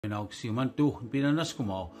Nauk si mantu pinanas ko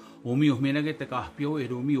mo umiu minagit ta kahpio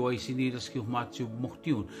umiu ay siniras ki matsu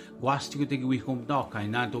moktiun guasti ko tegi wikom da kai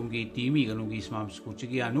na dom gi timi ganung gi smam sku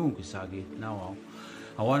chigi anung kisagi now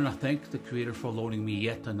I want to thank the Creator for loaning me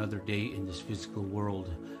yet another day in this physical world,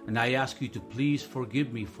 and I ask you to please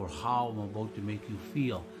forgive me for how I'm about to make you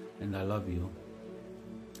feel, and I love you.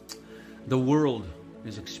 The world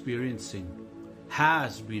has been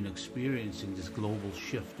experiencing this global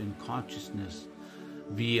shift in consciousness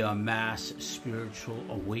via mass spiritual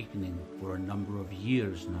awakening for a number of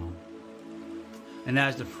years now. And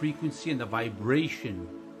as the frequency and the vibration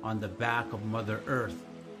on the back of Mother Earth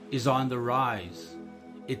is on the rise,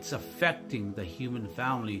 it's affecting the human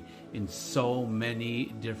family in so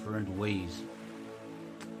many different ways.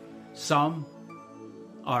 Some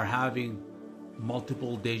are having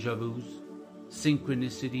multiple deja vus,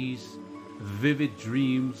 synchronicities, vivid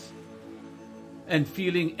dreams, and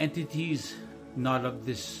feeling entities not of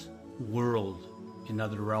this world in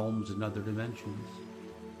other realms and other dimensions.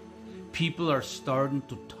 People are starting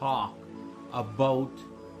to talk about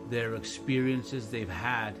their experiences they've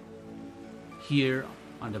had here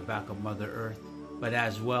on the back of Mother Earth, but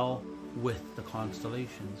as well with the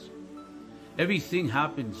constellations. Everything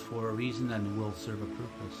happens for a reason and will serve a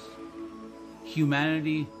purpose.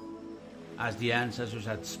 Humanity, as the ancestors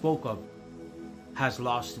had spoke of, has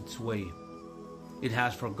lost its way. It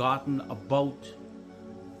has forgotten about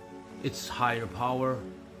its higher power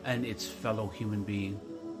and its fellow human being.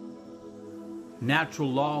 Natural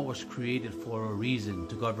law was created for a reason,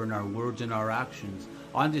 to govern our words and our actions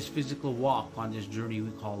on this physical walk, on this journey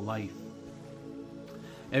we call life.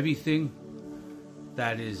 Everything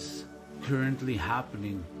that is currently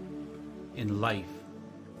happening in life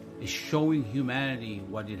is showing humanity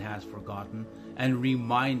what it has forgotten and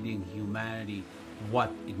reminding humanity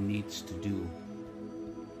what it needs to do.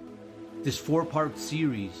 This 4-part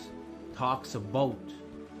series talks about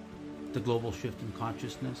the global shift in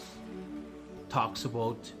consciousness, talks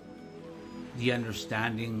about the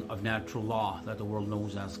understanding of natural law that the world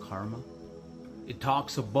knows as karma. It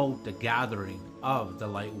talks about the gathering of the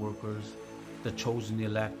light workers, the chosen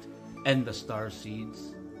elect, and the star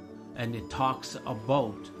seeds. And it talks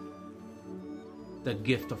about the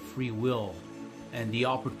gift of free will and the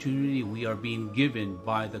opportunity we are being given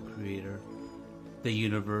by the Creator, the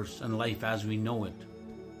universe, and life as we know it.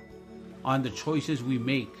 On the choices we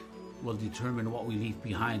make will determine what we leave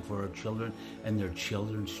behind for our children and their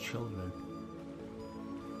children's children.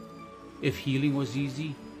 If healing was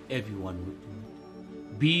easy, everyone would do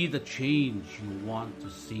it. Be the change you want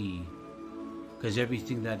to see, because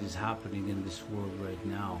everything that is happening in this world right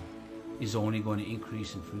now is only going to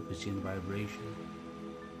increase in frequency and vibration.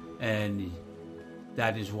 And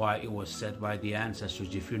that is why it was said by the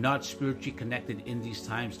ancestors, if you're not spiritually connected in these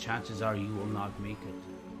times, chances are you will not make it.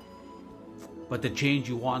 But the change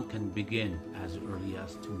you want can begin as early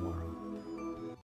as tomorrow.